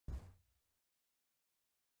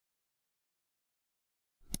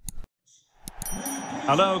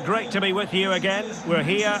Hello, great to be with you again. We're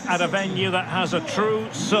here at a venue that has a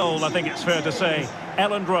true soul, I think it's fair to say.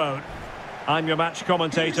 Elland Road. I'm your match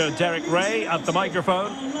commentator, Derek Ray, at the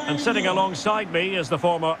microphone. And sitting alongside me is the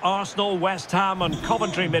former Arsenal, West Ham and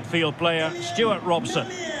Coventry midfield player, Stuart Robson.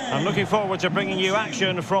 I'm looking forward to bringing you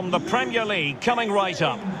action from the Premier League coming right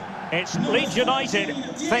up. It's Leeds United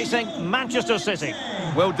facing Manchester City.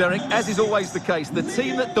 Well, Derek, as is always the case, the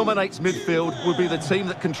team that dominates midfield will be the team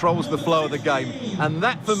that controls the flow of the game. And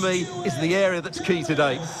that, for me, is the area that's key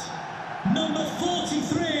today. Number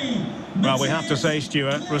 43. Well, we have to say,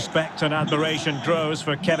 Stuart, respect and admiration grows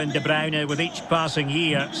for Kevin De Bruyne with each passing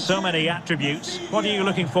year. So many attributes. What are you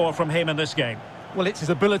looking for from him in this game? Well, it's his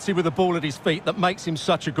ability with the ball at his feet that makes him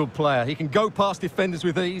such a good player. He can go past defenders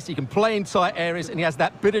with ease, he can play in tight areas, and he has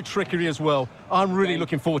that bit of trickery as well. I'm really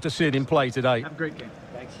looking forward to seeing him play today. Have a great game.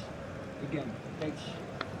 Thanks. Good game. Thanks.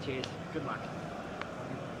 Cheers. Good luck.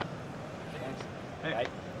 Thanks. Hey. Right.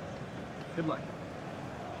 Good luck.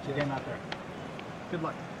 Good game out there. Good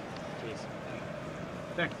luck. Cheers.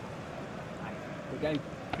 Thanks. Right. Good game.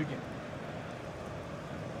 Good game.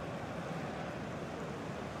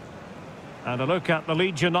 And a look at the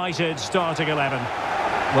Leeds United starting 11.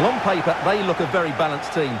 Well, on paper, they look a very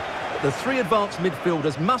balanced team. The three advanced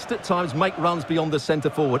midfielders must at times make runs beyond the centre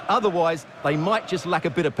forward. Otherwise, they might just lack a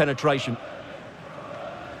bit of penetration.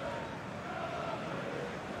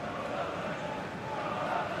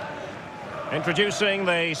 Introducing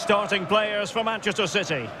the starting players for Manchester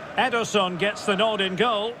City. Ederson gets the nod in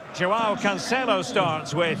goal. Joao Cancelo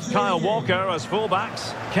starts with Kyle Walker as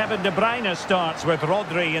fullbacks. Kevin De Bruyne starts with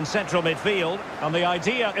Rodri in central midfield. And the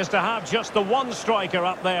idea is to have just the one striker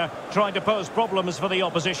up there trying to pose problems for the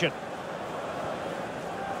opposition.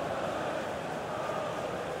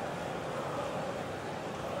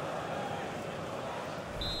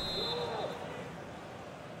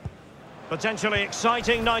 Potentially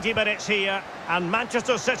exciting 90 minutes here, and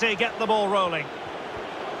Manchester City get the ball rolling.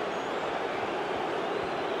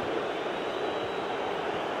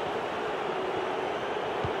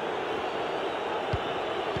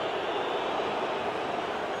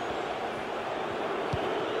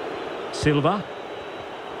 Silva.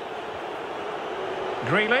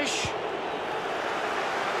 Grealish.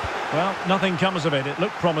 Well, nothing comes of it. It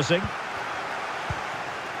looked promising.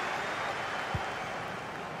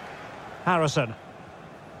 Harrison.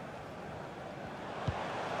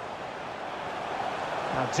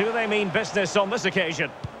 Now, do they mean business on this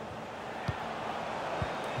occasion?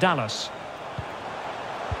 Dallas.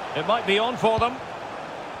 It might be on for them.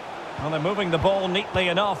 Well, they're moving the ball neatly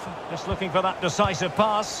enough. Just looking for that decisive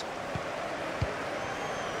pass.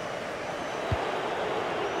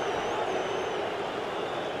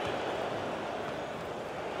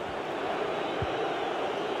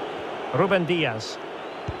 Ruben Diaz.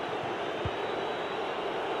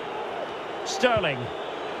 Sterling.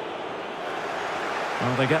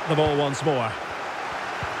 Well, they get the ball once more.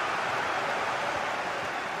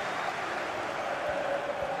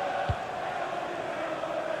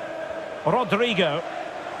 Rodrigo.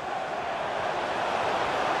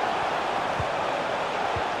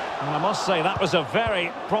 And I must say that was a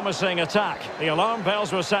very promising attack. The alarm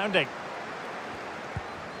bells were sounding.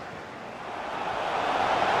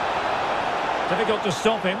 Difficult to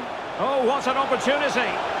stop him. Oh, what an opportunity!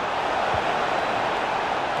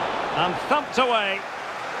 And thumped away.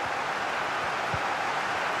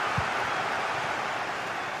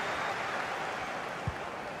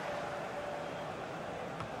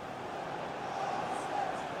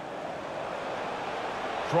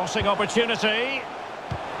 Crossing opportunity.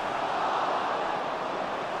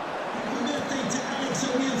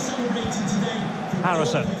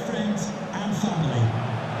 Harrison.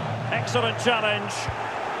 Excellent challenge.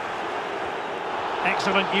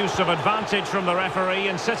 Excellent use of advantage from the referee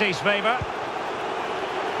in City's favour.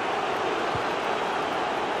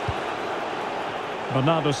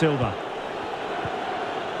 Bernardo Silva.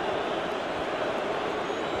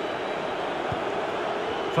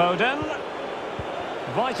 Foden.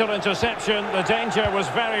 Vital interception. The danger was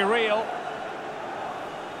very real.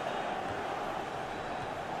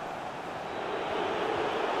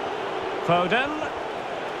 Foden.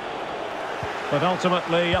 But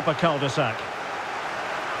ultimately up a cul-de-sac.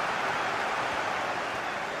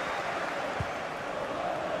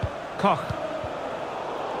 Koch.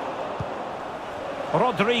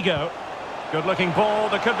 Rodrigo. Good-looking ball.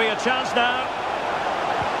 There could be a chance now.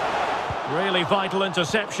 Really vital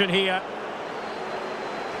interception here.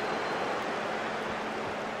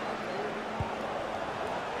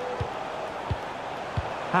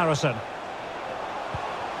 Harrison.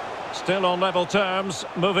 Still on level terms,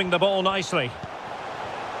 moving the ball nicely.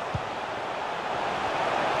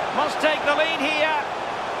 take the lead here.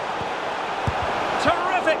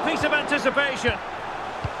 Terrific piece of anticipation.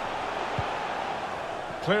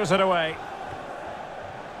 Clears it away.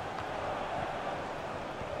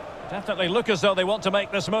 Definitely look as though they want to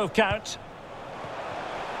make this move count.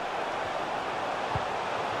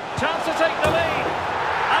 Chance to take the lead.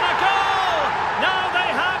 And a goal! Now they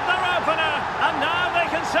have their opener, and now they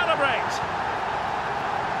can celebrate.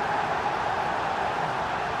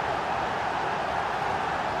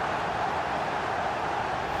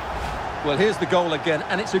 Well, here's the goal again,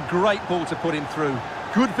 and it's a great ball to put him through.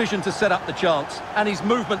 Good vision to set up the chance, and his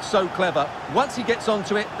movement's so clever. Once he gets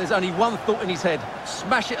onto it, there's only one thought in his head.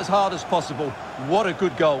 Smash it as hard as possible. What a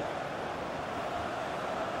good goal.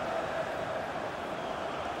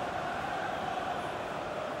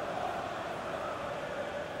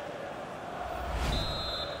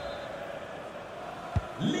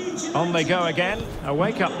 On they go again. A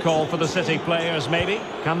wake-up call for the City players, maybe.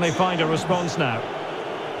 Can they find a response now?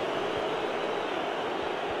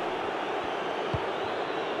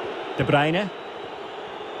 De Bruyne.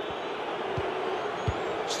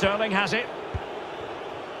 Sterling has it.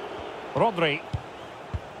 Rodri.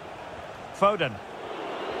 Foden.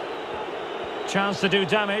 Chance to do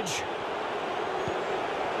damage.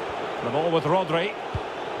 The ball with Rodri.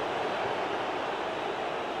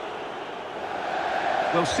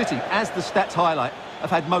 Well, City, as the stats highlight, have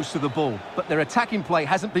had most of the ball, but their attacking play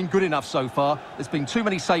hasn't been good enough so far. There's been too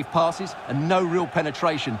many safe passes and no real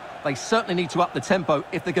penetration. They certainly need to up the tempo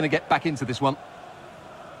if they're going to get back into this one.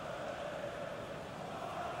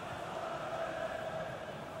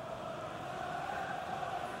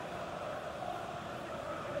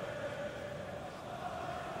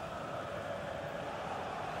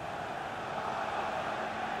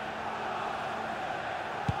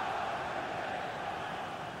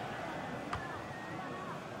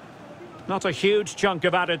 Not a huge chunk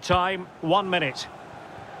of added time, 1 minute.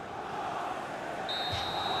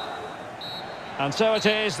 And so it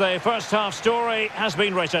is, the first half story has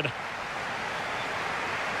been written.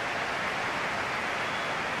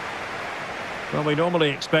 Well, we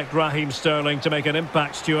normally expect Raheem Sterling to make an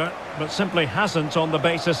impact, Stuart, but simply hasn't on the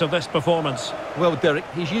basis of this performance. Well, Derek,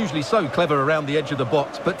 he's usually so clever around the edge of the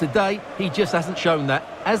box, but today he just hasn't shown that.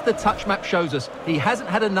 As the touch map shows us, he hasn't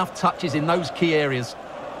had enough touches in those key areas.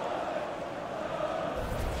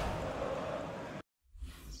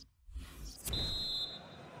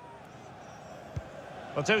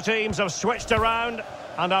 The two teams have switched around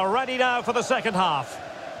and are ready now for the second half.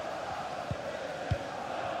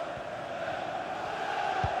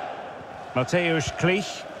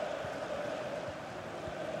 Klich.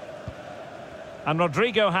 And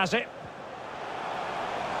Rodrigo has it.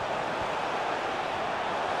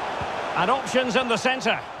 And options in the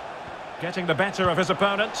centre. Getting the better of his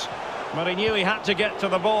opponent. But he knew he had to get to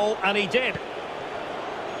the ball, and he did.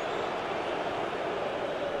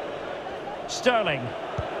 Sterling.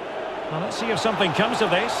 Well, let's see if something comes of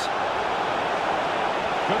this.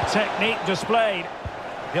 Good technique displayed.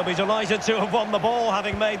 He'll be delighted to have won the ball,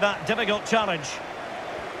 having made that difficult challenge.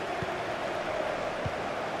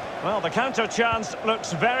 Well, the counter chance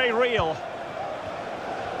looks very real.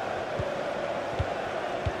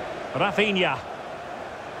 Raphinha.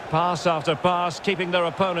 Pass after pass, keeping their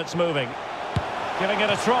opponents moving. Giving it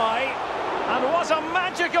a try. And what a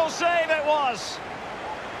magical save it was!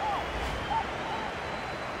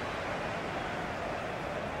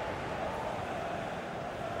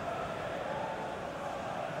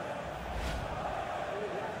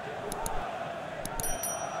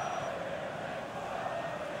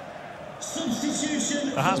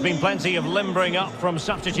 There has been plenty of limbering up from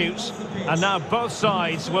substitutes, and now both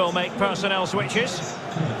sides will make personnel switches.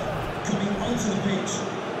 Coming onto the pitch,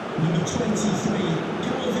 number 23,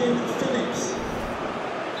 Phillips.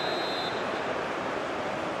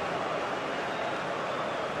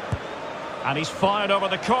 And he's fired over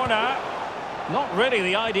the corner. Not really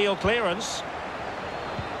the ideal clearance.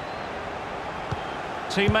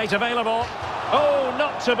 Teammate available. Oh,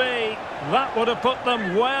 not to be. That would have put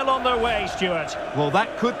them well on their way, Stuart. Well,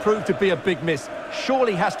 that could prove to be a big miss.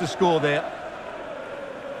 Surely has to score there.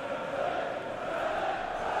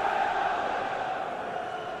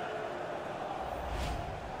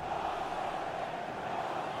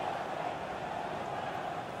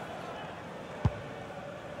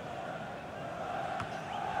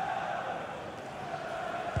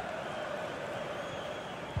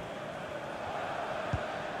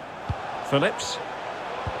 Phillips.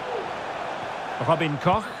 Robin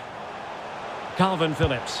Koch. Calvin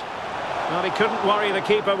Phillips. Well, he couldn't worry the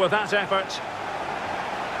keeper with that effort.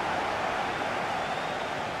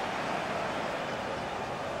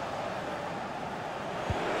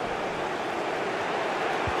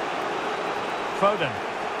 Foden.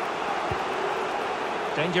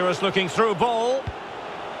 Dangerous looking through ball.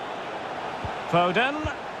 Foden.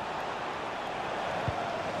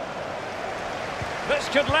 This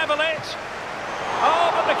could level it. Oh,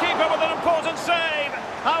 but the keeper with an important save.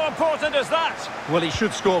 How important is that? Well, he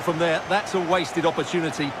should score from there. That's a wasted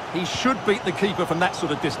opportunity. He should beat the keeper from that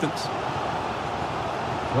sort of distance.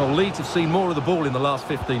 Well, Leeds have seen more of the ball in the last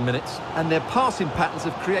 15 minutes, and their passing patterns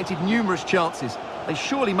have created numerous chances. They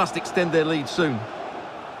surely must extend their lead soon.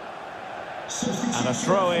 And a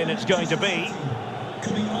throw-in it's going to be.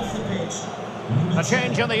 Coming off the pitch. A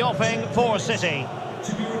change in the offing for City.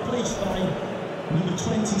 To be replaced by number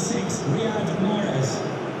 26, Riyad Mahrez.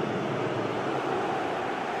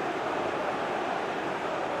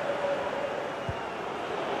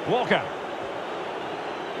 Walker.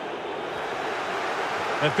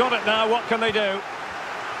 They've got it now, what can they do?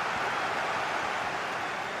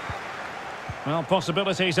 Well,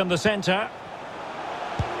 possibilities in the centre.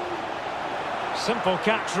 Simple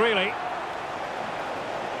catch, really.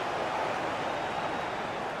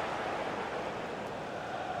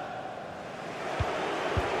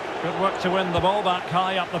 Good work to win the ball back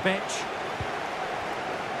high up the pitch.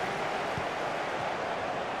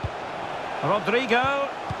 Rodrigo.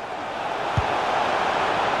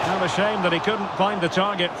 Now a shame that he couldn't find the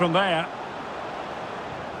target from there.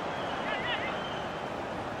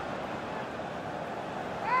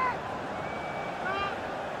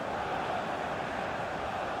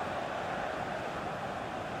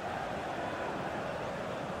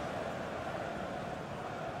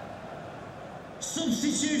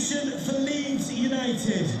 Substitution for Leeds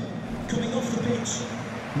United. Coming off the pitch,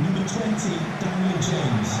 number 20, Daniel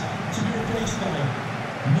James. To be replaced by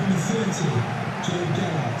number 30,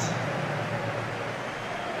 Joao.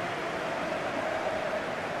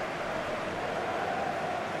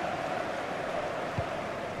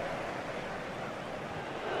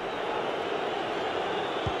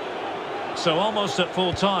 So almost at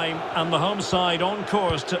full time, and the home side on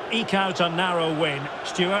course to eke out a narrow win.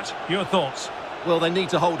 Stuart, your thoughts? Well, they need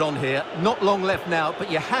to hold on here. Not long left now, but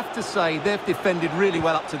you have to say they've defended really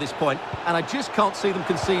well up to this point, and I just can't see them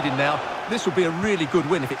conceding now. This will be a really good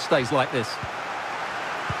win if it stays like this.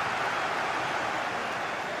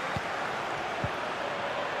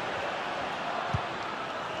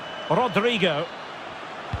 Rodrigo.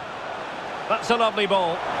 That's a lovely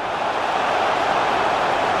ball.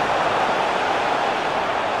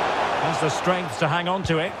 Has the strength to hang on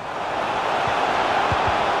to it.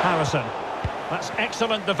 Harrison. That's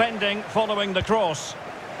excellent defending following the cross.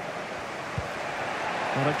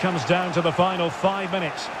 Well, it comes down to the final 5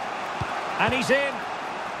 minutes. And he's in.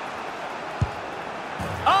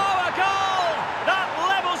 Oh, a goal! That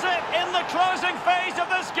levels it in the closing phase of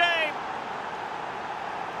this game.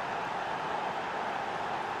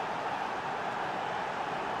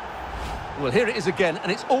 Well, here it is again,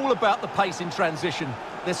 and it's all about the pace in transition.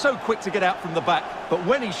 They're so quick to get out from the back, but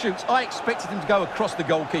when he shoots, I expected him to go across the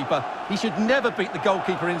goalkeeper. He should never beat the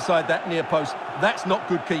goalkeeper inside that near post. That's not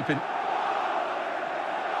good keeping.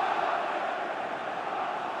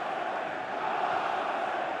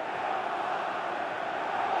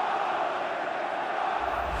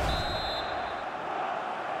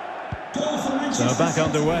 So back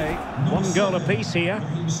underway. 1 goal apiece here.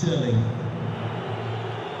 Raheem.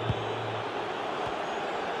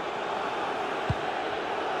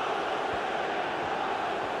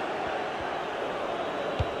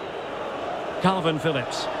 Calvin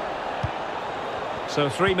Phillips. So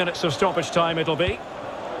 3 minutes of stoppage time it'll be.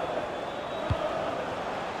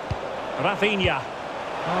 Raphinha.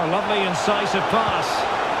 Oh, lovely incisive pass.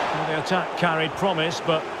 Well, the attack carried promise,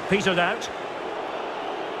 but petered out.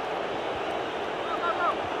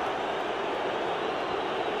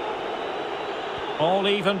 All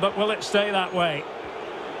even, but will it stay that way?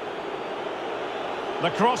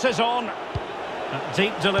 The cross is on. A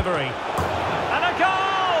deep delivery. And a goal!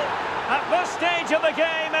 At this stage of the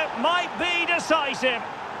game, it might be decisive.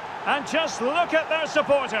 And just look at their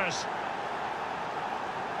supporters.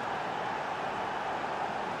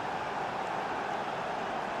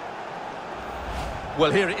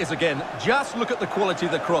 Well, here it is again. Just look at the quality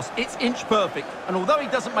of the cross. It's inch perfect. And although he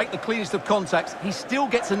doesn't make the cleanest of contacts, he still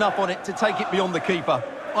gets enough on it to take it beyond the keeper.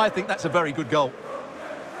 I think that's a very good goal.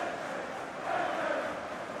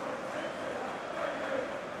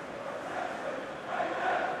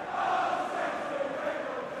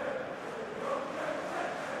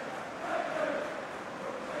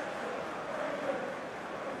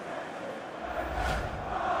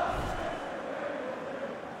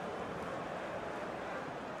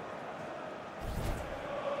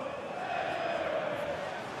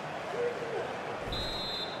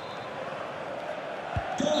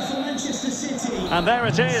 And there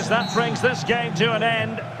it is. That brings this game to an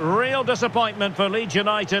end. Real disappointment for Leeds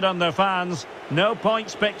United and their fans. No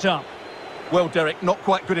points picked up. Well, Derek, not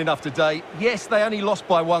quite good enough today. Yes, they only lost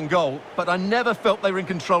by 1 goal, but I never felt they were in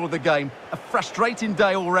control of the game. A frustrating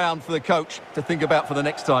day all round for the coach to think about for the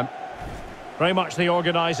next time. Very much the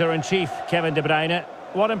organiser-in-chief, Kevin De Bruyne.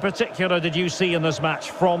 What in particular did you see in this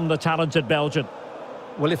match from the talented Belgian?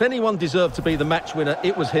 Well, if anyone deserved to be the match winner,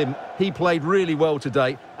 it was him. He played really well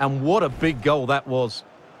today, and what a big goal that was.